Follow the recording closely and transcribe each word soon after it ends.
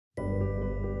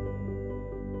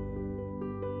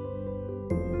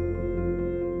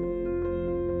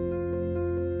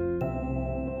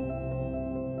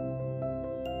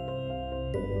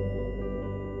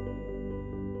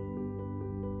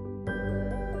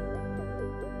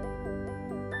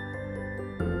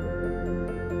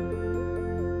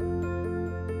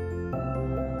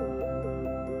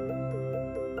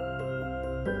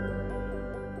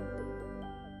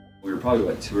probably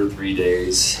what, 2 or 3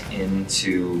 days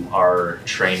into our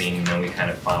training, and then we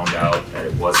kind of found out that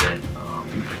it wasn't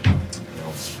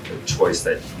a choice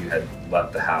that you had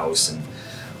left the house. And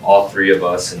all three of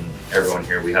us and everyone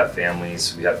here, we have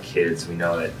families, we have kids. We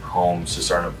know that homes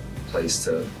just aren't a place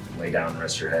to lay down and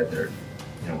rest your head. They're,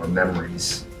 we're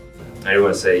memories. I do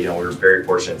want to say, we're very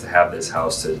fortunate to have this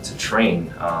house to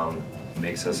train. It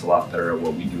makes us a lot better at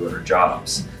what we do at our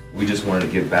jobs. We just wanted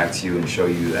to give back to you and show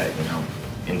you that,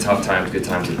 in tough times, good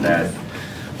times, and bad,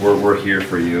 we're here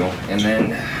for you. And then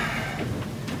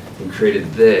we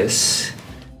created this.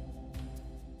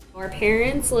 Our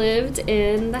parents lived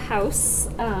in the house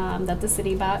that the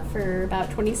city bought for about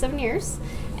 27 years,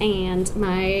 and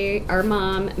our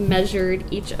mom measured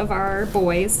each of our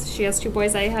boys. She has 2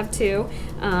 boys, I have 2,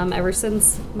 ever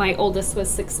since my oldest was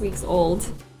 6 weeks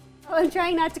old. I'm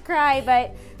trying not to cry,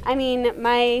 but I mean,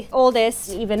 my oldest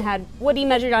even had Woody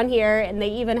measured on here, and they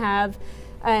even have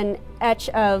an etch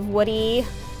of Woody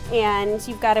and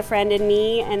You've Got a Friend in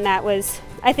Me, and that was,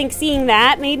 I think seeing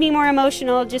that made me more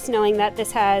emotional, just knowing that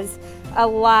this has a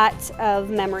lot of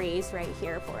memories right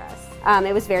here for us.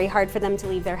 It was very hard for them to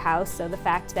leave their house, so the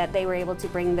fact that they were able to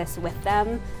bring this with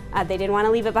them, they didn't want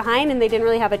to leave it behind, and they didn't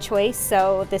really have a choice,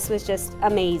 so this was just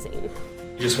amazing.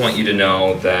 I just want you to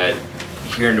know that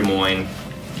here in Des Moines,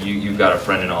 you've got a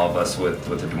friend in all of us with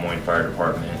the Des Moines Fire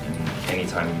Department, and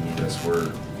anytime you need us,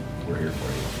 we're here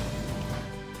for you.